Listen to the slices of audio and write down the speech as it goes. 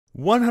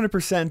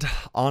100%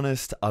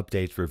 honest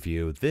update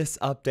review. This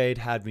update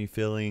had me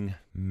feeling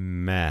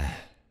meh.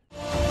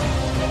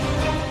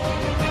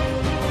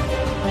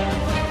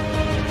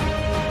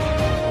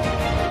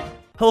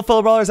 Hello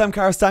fellow brawlers, I'm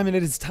KairosTime and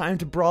it is time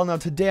to brawl. Now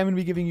today I'm going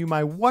to be giving you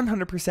my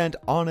 100%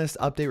 honest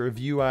update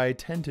review. I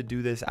tend to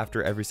do this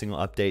after every single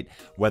update,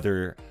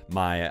 whether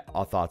my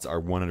thoughts are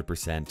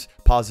 100%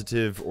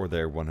 positive or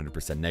they're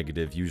 100%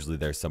 negative. Usually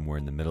they're somewhere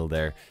in the middle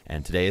there,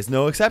 and today is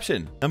no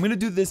exception. I'm going to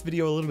do this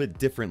video a little bit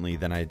differently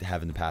than I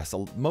have in the past.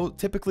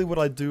 Typically what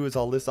I do is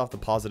I'll list off the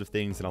positive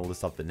things and I'll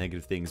list off the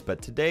negative things,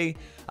 but today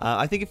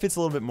I think it fits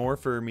a little bit more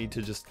for me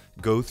to just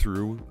go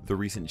through the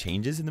recent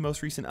changes in the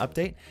most recent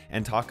update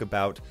and talk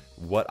about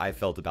what I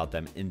felt about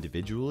them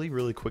individually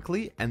really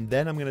quickly, and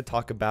then I'm going to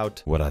talk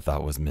about what I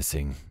thought was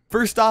missing.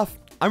 First off,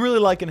 I'm really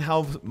liking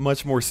how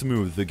much more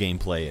smooth the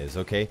gameplay is,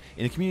 okay?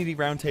 In a community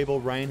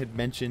roundtable, Ryan had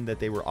mentioned that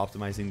they were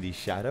optimizing the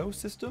shadow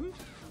system,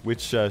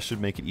 which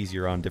should make it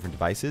easier on different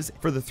devices.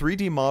 For the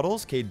 3D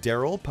models, okay,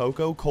 Daryl,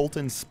 Poco, Colt,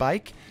 and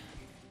Spike,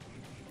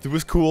 it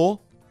was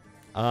cool.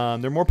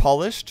 They're more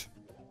polished.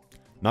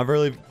 Not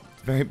very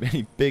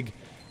many big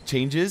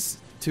changes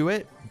to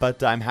it,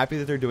 but I'm happy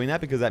that they're doing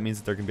that because that means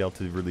that they're gonna be able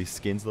to release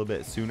skins a little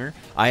bit sooner.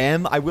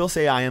 I will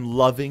say I am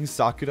loving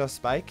Sakura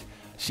Spike.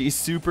 She's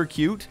super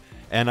cute,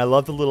 and I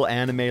love the little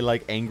anime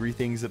like angry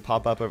things that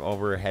pop up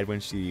over her head when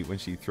she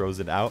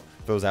throws out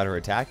her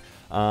attack.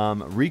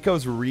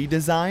 Rico's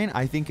redesign,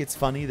 I think it's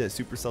funny that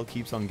Supercell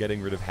keeps on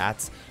getting rid of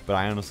hats, but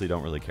I honestly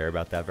don't really care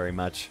about that very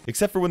much,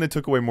 except for when they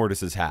took away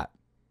Mortis's hat.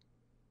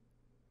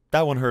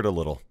 That one hurt a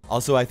little.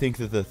 Also, I think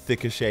that the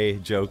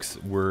Thicochet jokes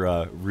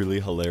were really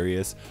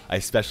hilarious. I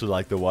especially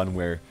like the one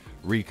where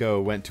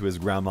Rico went to his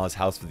grandma's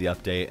house for the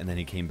update and then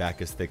he came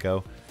back as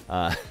Thicko.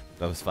 That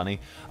was funny.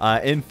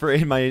 In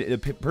my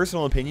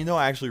personal opinion, though,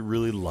 I actually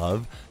really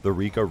love the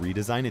Rico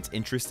redesign. It's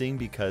interesting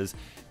because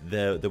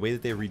the way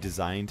that they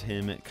redesigned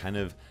him kind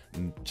of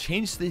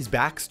changed his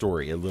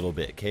backstory a little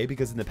bit, okay?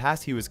 Because in the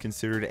past he was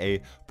considered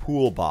a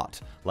pool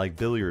bot, like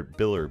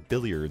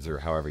billiards or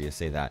however you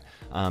say that.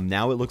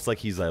 Now it looks like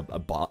he's a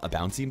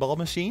bouncing ball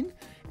machine,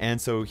 and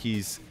so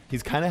he's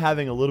kind of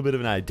having a little bit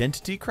of an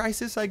identity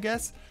crisis, I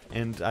guess.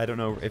 And I don't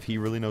know if he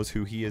really knows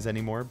who he is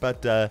anymore.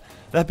 But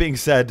that being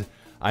said,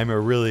 I'm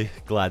really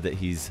glad that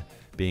he's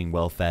being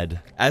well fed.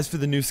 As for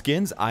the new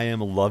skins, I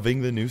am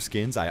loving the new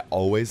skins. I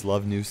always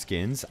love new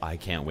skins. I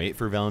can't wait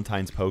for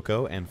Valentine's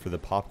Poco and for the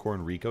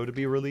Popcorn Rico to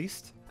be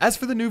released. As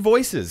for the new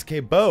voices,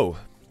 okay, Bo.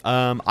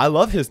 I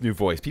love his new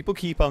voice. People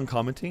keep on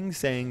commenting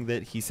saying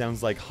that he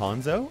sounds like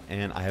Hanzo,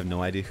 and I have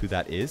no idea who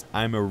that is.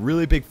 I'm a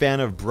really big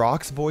fan of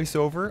Brock's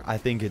voiceover. I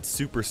think it's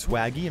super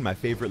swaggy, and my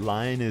favorite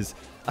line is,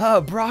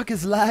 "Oh, Brock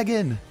is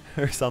lagging,"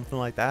 or something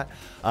like that.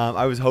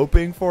 I was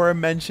hoping for a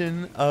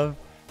mention of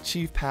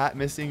Chief Pat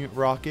missing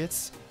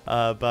rockets,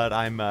 but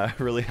I'm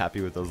really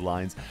happy with those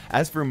lines.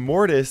 As for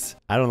Mortis,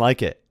 I don't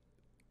like it.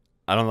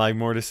 I don't like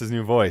Mortis's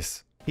new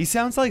voice. He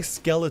sounds like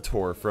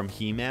Skeletor from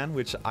He-Man,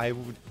 which I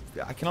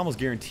can almost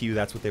guarantee you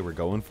that's what they were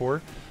going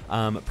for.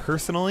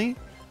 Personally,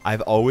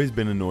 I've always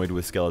been annoyed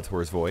with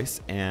Skeletor's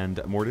voice,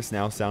 and Mortis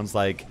now sounds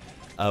like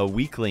a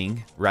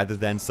weakling rather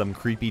than some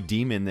creepy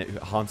demon that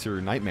haunts your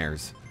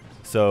nightmares.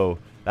 So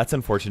that's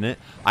unfortunate.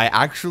 I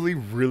actually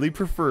really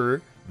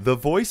prefer the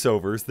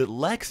voiceovers that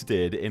Lex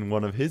did in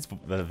one of his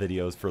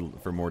videos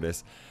for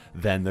Mortis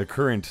than the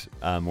current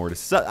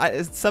Mortis.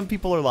 Some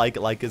people are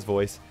like his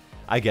voice.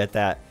 I get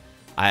that.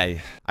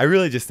 I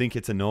really just think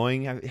it's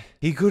annoying.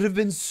 He could have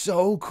been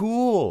so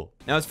cool.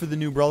 Now as for the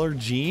new brawler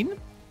Jean,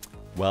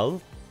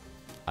 well,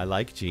 I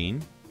like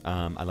Jean.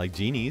 I like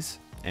Jeannie's,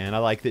 and I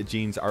like that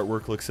Jean's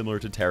artwork looks similar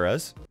to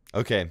Tara's.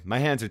 Okay, my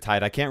hands are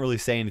tied. I can't really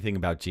say anything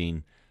about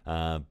Jean,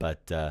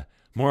 but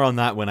more on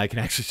that when I can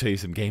actually show you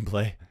some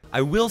gameplay.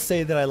 I will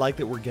say that I like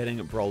that we're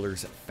getting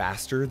brawlers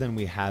faster than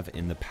we have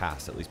in the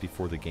past, at least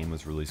before the game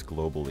was released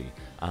globally.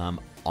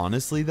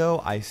 Honestly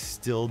though, I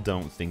still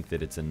don't think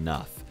that it's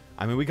enough.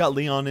 I mean, we got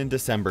Leon in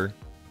December,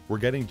 we're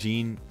getting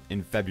Jean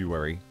in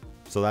February,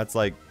 so that's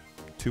like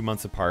 2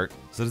 months apart.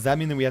 So does that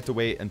mean that we have to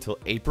wait until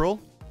April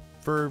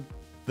for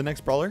the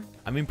next brawler?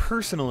 I mean,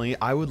 personally,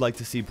 I would like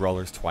to see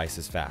brawlers twice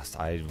as fast.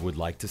 I would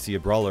like to see a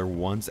brawler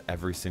once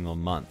every single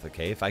month,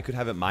 okay? If I could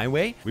have it my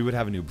way, we would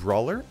have a new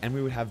brawler and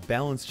we would have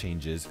balance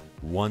changes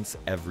once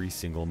every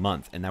single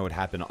month, and that would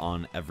happen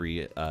on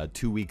every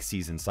 2-week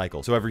season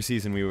cycle. So every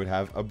season we would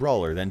have a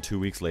brawler, then 2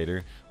 weeks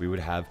later we would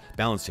have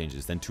balance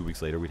changes, then 2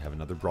 weeks later we'd have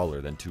another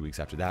brawler, then 2 weeks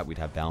after that we'd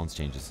have balance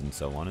changes, and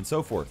so on and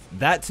so forth.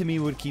 That to me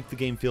would keep the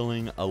game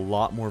feeling a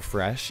lot more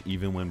fresh,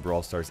 even when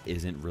Brawl Stars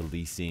isn't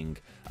releasing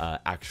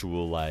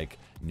actual like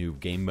new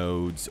game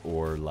modes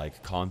or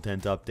like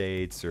content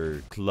updates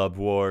or club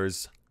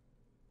wars.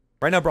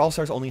 Right now, Brawl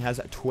Stars only has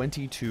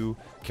 22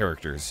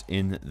 characters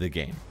in the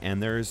game,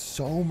 and there is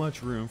so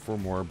much room for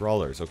more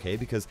brawlers, okay?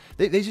 Because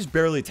they just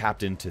barely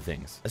tapped into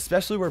things,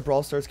 especially where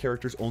Brawl Stars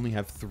characters only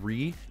have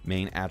 3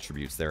 main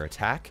attributes: their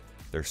attack,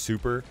 their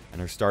super, and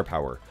their star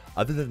power.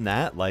 Other than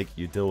that, like,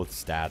 you deal with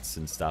stats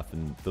and stuff,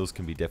 and those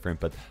can be different,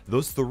 but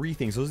those three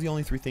things, those are the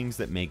only three things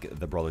that make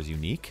the brawlers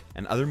unique.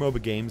 And other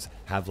MOBA games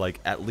have like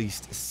at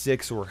least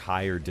 6 or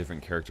higher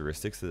different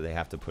characteristics that they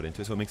have to put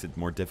into it, so it makes it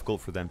more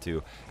difficult for them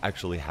to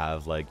actually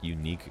have like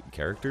unique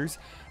characters.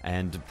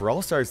 And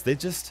Brawl Stars,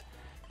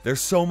 there's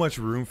so much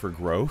room for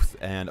growth,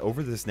 and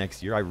over this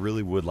next year, I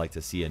really would like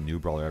to see a new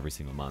brawler every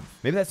single month.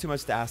 Maybe that's too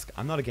much to ask.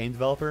 I'm not a game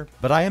developer,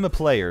 but I am a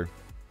player,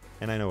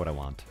 and I know what I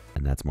want.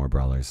 And that's more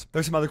brawlers.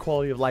 There's some other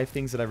quality of life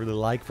things that I really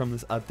like from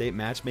this update.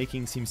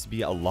 Matchmaking seems to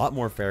be a lot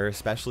more fair,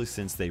 especially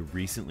since they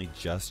recently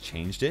just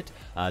changed it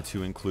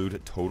to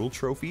include total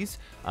trophies.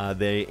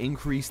 They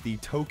increased the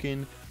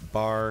token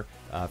bar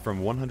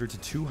from 100 to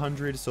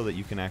 200 so that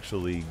you can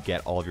actually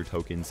get all of your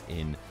tokens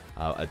in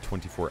a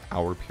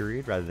 24-hour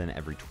period rather than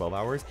every 12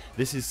 hours.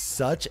 This is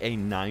such a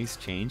nice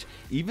change.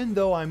 Even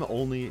though I'm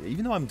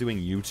doing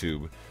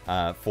YouTube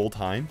full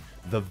time,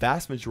 the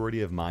vast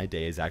majority of my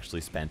day is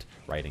actually spent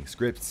writing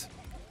scripts,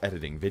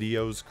 editing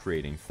videos,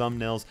 creating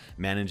thumbnails,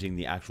 managing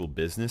the actual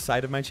business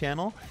side of my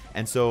channel.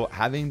 And so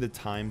having the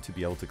time to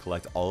be able to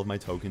collect all of my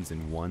tokens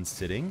in one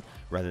sitting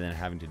rather than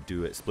having to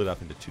do it split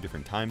up into 2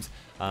 different times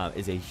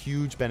is a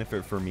huge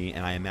benefit for me,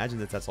 and I imagine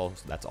that that's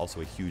also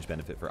a huge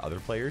benefit for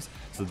other players.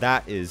 So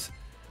that is,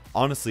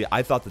 honestly,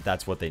 I thought that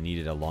that's what they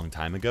needed a long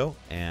time ago,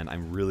 and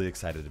I'm really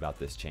excited about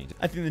this change.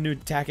 I think the new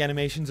attack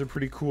animations are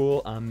pretty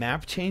cool.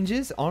 Map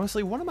changes,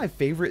 honestly, one of my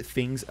favorite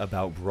things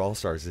about Brawl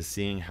Stars is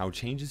seeing how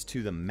changes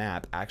to the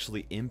map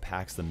actually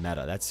impacts the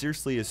meta. That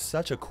seriously is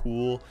such a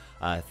cool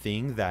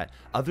thing that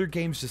other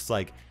games just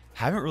like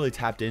haven't really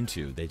tapped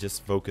into. They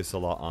just focus a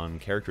lot on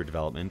character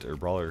development or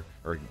brawler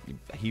or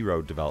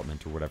hero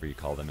development or whatever you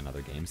call them in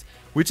other games,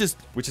 which is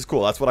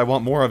cool. That's what I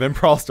want more of in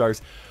Brawl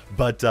Stars.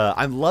 But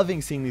I'm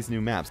loving seeing these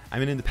new maps. I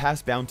mean, in the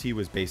past, Bounty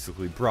was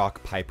basically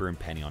Brock, Piper, and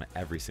Penny on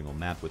every single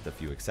map with a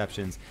few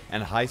exceptions,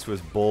 and Heist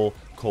was Bull,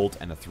 Colt,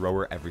 and a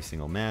thrower every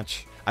single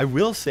match. I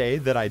will say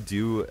that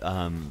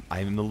I'm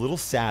a little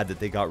sad that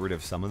they got rid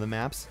of some of the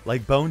maps,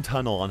 like Bone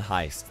Tunnel on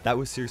Heist. That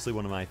was seriously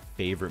one of my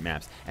favorite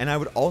maps, and I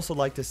would also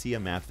like to see a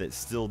map that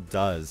still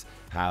does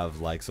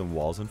have like some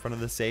walls in front of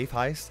the safe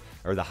heist,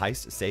 or the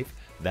heist safe,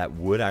 that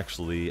would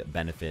actually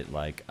benefit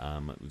like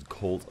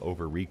Colt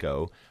over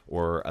Rico,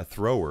 or a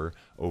thrower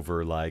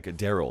over like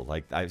Daryl.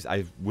 Like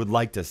I would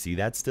like to see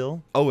that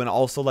still. Oh, and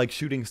also like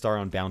Shooting Star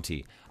on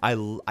Bounty. I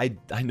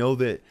know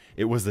that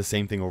it was the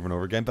same thing over and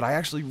over again, but I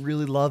actually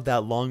really love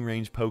that long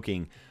range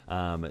poking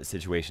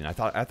situation. I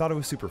thought it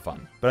was super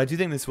fun. But I do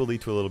think this will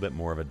lead to a little bit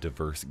more of a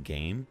diverse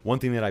game. One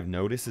thing that I've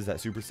noticed is that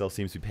Supercell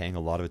seems to be paying a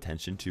lot of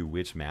attention to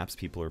which maps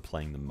people are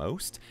playing the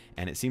most,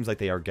 and it seems like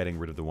they are getting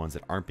rid of the ones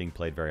that aren't being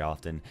played very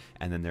often,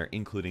 and then they're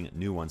including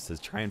new ones to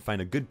try and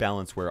find a good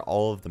balance where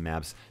all of the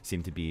maps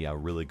seem to be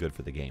really good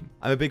for the game.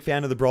 I'm a big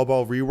fan of the Brawl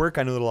Ball rework.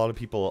 I know that a lot of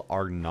people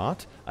are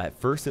not. At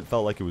first it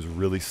felt like it was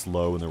really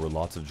slow and there were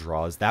lots of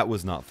draws. That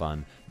was not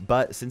fun.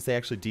 But since they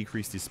actually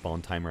decreased the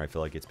spawn timer, I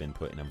feel like it's been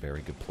put in a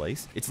very good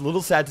place. It's a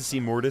little sad to see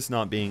Mortis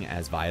not being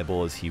as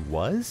viable as he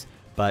was,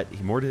 but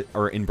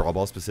or in Brawl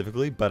Ball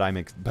specifically. But I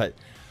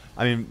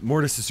mean,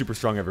 Mortis is super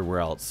strong everywhere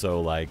else,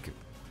 so like,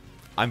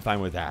 I'm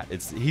fine with that.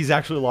 He's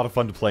actually a lot of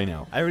fun to play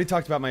now. I already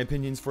talked about my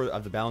opinions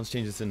of the balance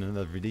changes in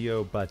another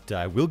video, but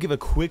I will give a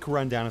quick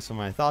rundown of some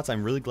of my thoughts.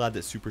 I'm really glad that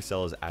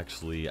Supercell is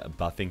actually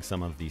buffing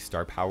some of the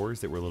star powers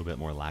that were a little bit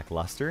more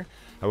lackluster.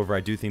 However,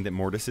 I do think that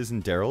Mortis's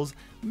and Daryl's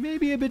may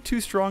be a bit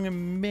too strong,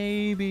 and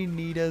maybe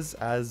Nita's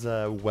as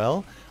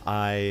well.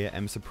 I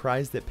am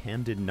surprised that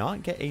Pam did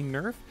not get a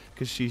nerf,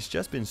 because she's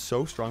just been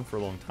so strong for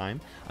a long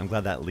time. I'm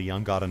glad that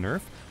Leon got a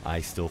nerf.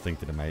 I still think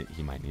that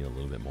he might need a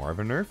little bit more of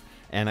a nerf.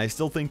 And I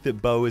still think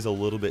that Bo is a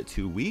little bit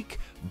too weak,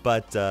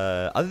 but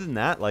other than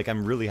that, like,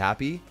 I'm really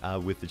happy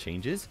with the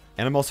changes.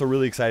 And I'm also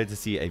really excited to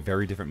see a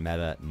very different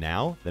meta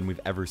now than we've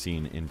ever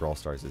seen in Brawl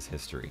Stars'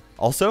 history.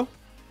 Also,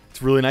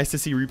 it's really nice to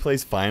see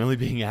replays finally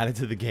being added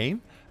to the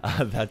game.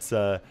 That's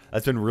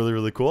been really,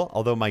 really cool.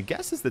 Although my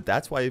guess is that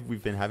that's why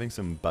we've been having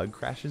some bug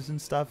crashes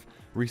and stuff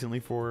recently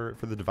for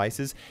the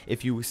devices.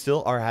 If you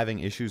still are having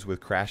issues with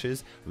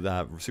crashes,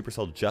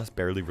 Supercell just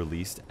barely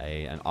released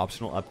an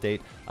optional update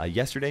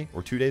yesterday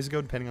or 2 days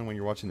ago, depending on when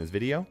you're watching this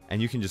video,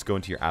 and you can just go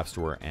into your app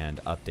store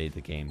and update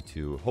the game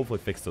to hopefully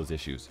fix those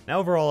issues. Now,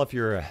 overall, if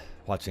you're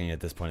watching at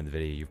this point in the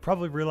video, you've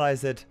probably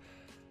realized that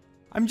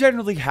I'm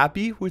generally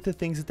happy with the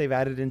things that they've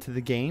added into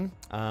the game.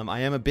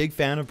 I am a big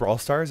fan of Brawl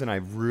Stars, and I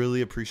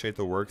really appreciate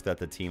the work that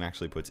the team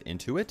actually puts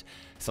into it.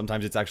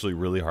 Sometimes it's actually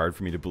really hard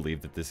for me to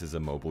believe that this is a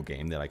mobile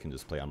game that I can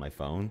just play on my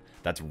phone.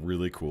 That's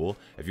really cool.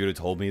 If you would have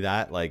told me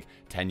that like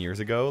 10 years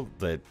ago,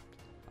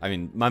 I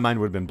mean, my mind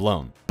would have been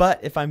blown. But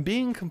if I'm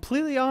being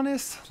completely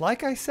honest,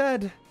 like I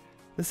said,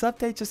 this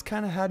update just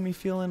kind of had me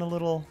feeling a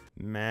little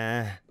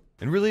meh.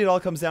 And really, it all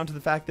comes down to the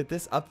fact that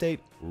this update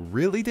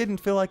really didn't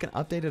feel like an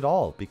update at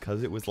all,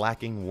 because it was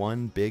lacking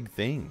one big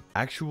thing: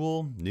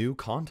 actual new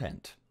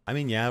content. I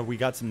mean, yeah, we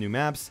got some new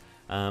maps,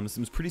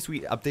 some pretty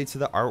sweet updates to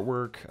the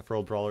artwork for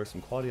old brawlers,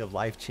 some quality of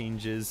life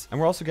changes, and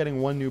we're also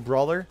getting one new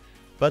brawler.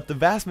 but the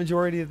vast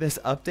majority of this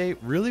update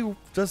really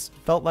just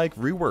felt like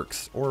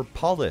reworks or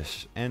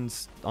polish and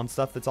on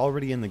stuff that's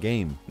already in the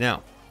game.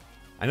 Now,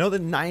 I know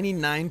that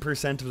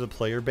 99% of the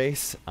player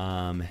base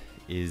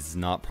is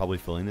not probably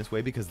feeling this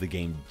way because the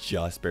game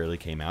just barely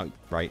came out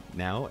right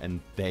now,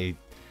 and they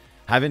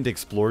haven't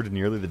explored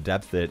nearly the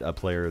depth that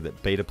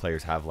beta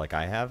players have like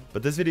I have.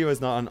 But this video is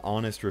not an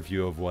honest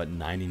review of what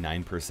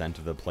 99%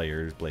 of the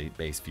players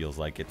base feels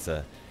like.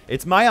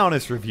 It's my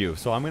honest review,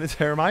 so I'm going to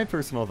share my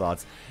personal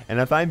thoughts. And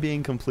if I'm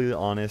being completely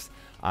honest,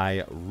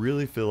 I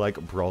really feel like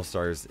Brawl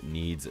Stars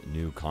needs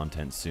new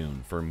content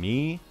soon. For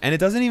me, and it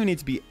doesn't even need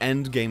to be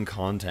end game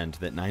content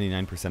that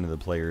 99% of the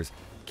players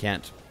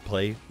can't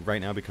play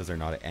right now because they're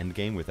not at end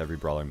game with every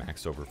brawler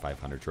maxed over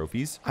 500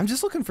 trophies. I'm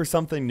just looking for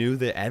something new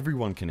that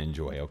everyone can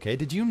enjoy, okay?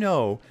 Did you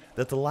know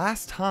that the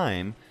last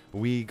time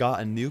we got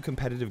a new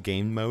competitive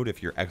game mode,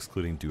 if you're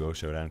excluding Duo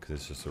Showdown because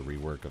it's just a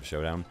rework of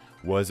Showdown,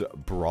 was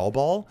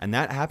Brawl? And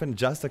that happened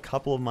just a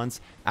couple of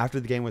months after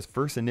the game was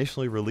first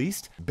initially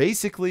released,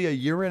 basically a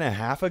year and a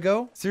half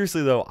ago.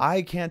 Seriously though,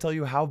 I can't tell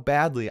you how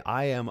badly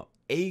I am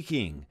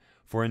aching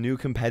for a new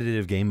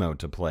competitive game mode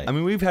to play. I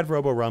mean, we've had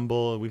Robo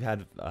Rumble, we've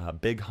had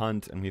Big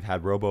Hunt, and we've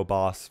had Robo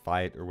Boss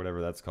Fight, or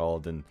whatever that's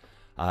called, and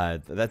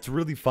that's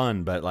really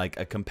fun, but like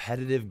a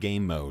competitive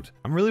game mode,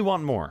 I'm really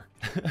wanting more.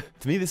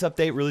 To me, this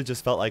update really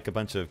just felt like a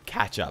bunch of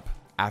catch up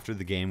after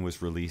the game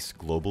was released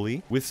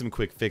globally, with some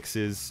quick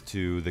fixes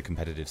to the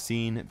competitive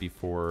scene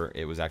before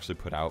it was actually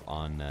put out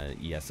on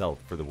ESL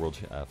for the World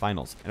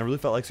Finals. And I really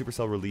felt like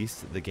Supercell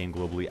released the game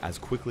globally as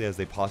quickly as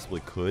they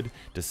possibly could,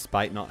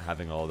 despite not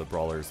having all the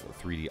brawlers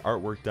 3D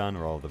artwork done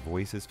or all the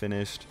voices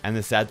finished. And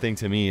the sad thing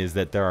to me is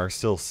that there are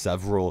still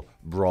several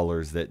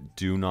brawlers that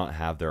do not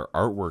have their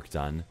artwork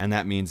done, and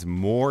that means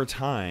more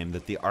time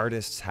that the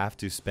artists have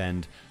to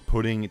spend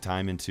putting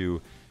time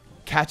into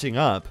catching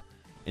up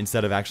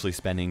instead of actually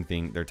spending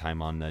their time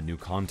on new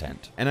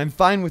content. And I'm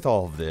fine with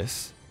all of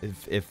this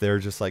if they're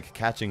just like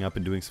catching up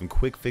and doing some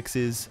quick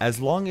fixes, as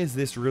long as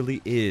this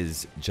really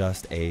is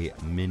just a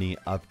mini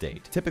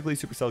update. Typically,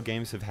 Supercell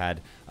games have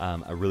had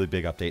a really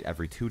big update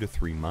every 2 to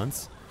 3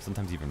 months,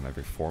 sometimes even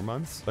every 4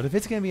 months. But if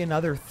it's going to be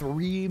another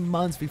 3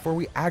 months before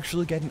we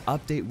actually get an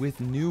update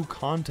with new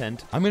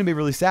content, I'm going to be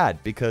really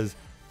sad because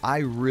I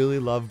really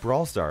love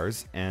Brawl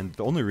Stars, and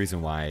the only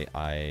reason why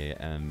I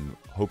am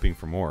hoping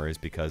for more is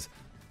because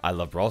I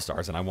love Brawl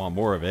Stars and I want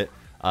more of it.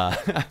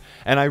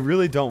 And I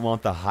really don't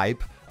want the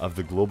hype of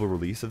the global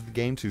release of the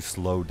game to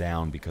slow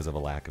down because of a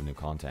lack of new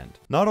content.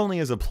 Not only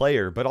as a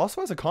player, but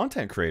also as a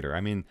content creator.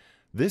 I mean,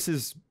 this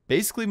is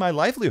basically my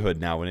livelihood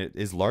now, and it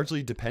is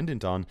largely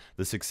dependent on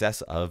the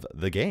success of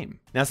the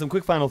game. Now, some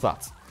quick final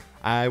thoughts.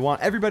 I want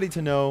everybody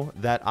to know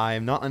that I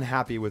am not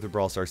unhappy with the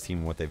Brawl Stars team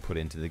and what they've put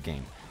into the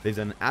game. They've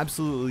done an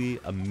absolutely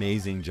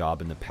amazing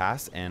job in the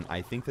past, and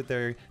I think that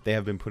they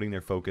have been putting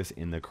their focus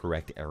in the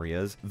correct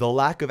areas. The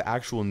lack of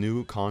actual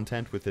new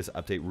content with this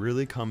update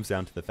really comes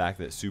down to the fact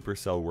that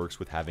Supercell works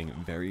with having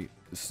very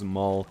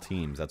small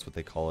teams. That's what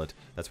they call it.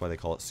 That's why they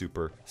call it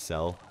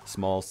Supercell.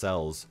 Small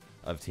cells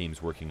of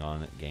teams working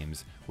on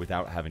games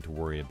without having to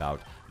worry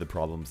about the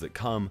problems that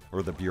come,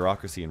 or the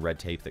bureaucracy and red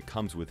tape that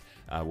comes with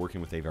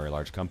working with a very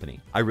large company.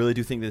 I really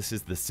do think this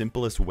is the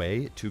simplest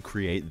way to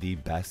create the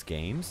best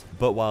games,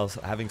 but whilst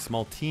having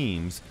small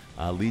teams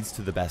leads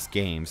to the best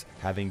games,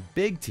 having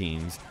big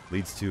teams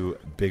leads to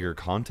bigger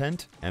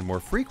content and more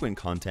frequent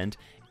content,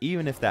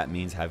 even if that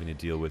means having to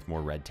deal with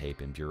more red tape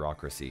and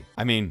bureaucracy.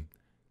 I mean,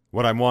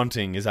 what I'm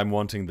wanting is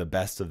the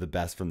best of the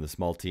best from the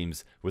small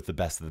teams with the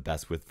best of the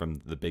best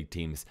from the big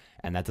teams,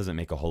 and that doesn't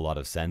make a whole lot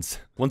of sense.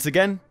 Once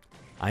again,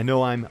 I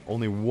know I'm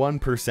only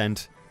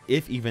 1%,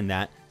 if even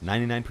that.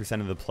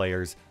 99% of the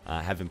players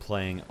have been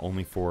playing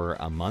only for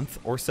a month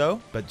or so,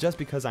 but just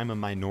because I'm a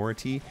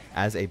minority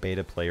as a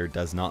beta player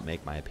does not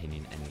make my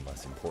opinion any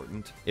less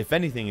important. If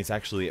anything, it's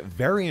actually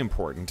very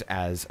important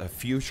as a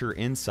future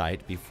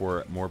insight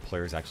before more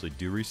players actually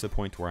do reach the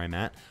point where I'm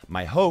at.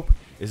 My hope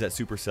is that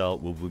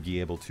Supercell will be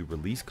able to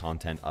release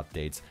content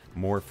updates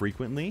more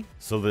frequently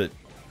so that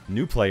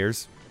new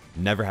players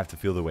never have to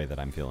feel the way that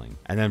I'm feeling.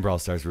 And then Brawl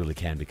Stars really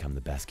can become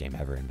the best game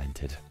ever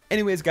invented.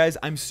 Anyways, guys,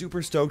 I'm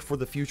super stoked for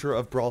the future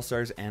of Brawl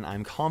Stars, and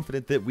I'm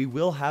confident that we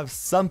will have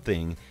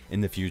something in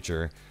the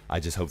future.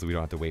 I just hope that we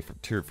don't have to wait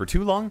for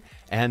too long,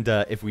 and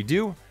if we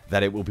do,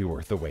 that it will be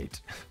worth the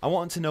wait. I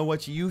want to know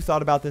what you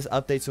thought about this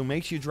update, so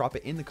make sure you drop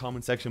it in the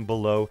comment section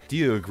below. Do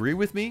you agree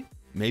with me?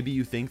 Maybe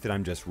you think that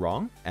I'm just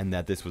wrong and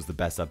that this was the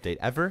best update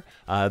ever.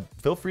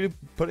 Feel free to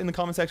put it in the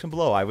comment section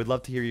below. I would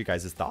love to hear you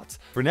guys' thoughts.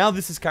 For now,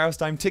 this is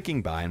KairosTime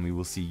ticking by, and we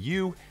will see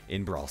you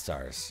in Brawl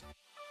Stars.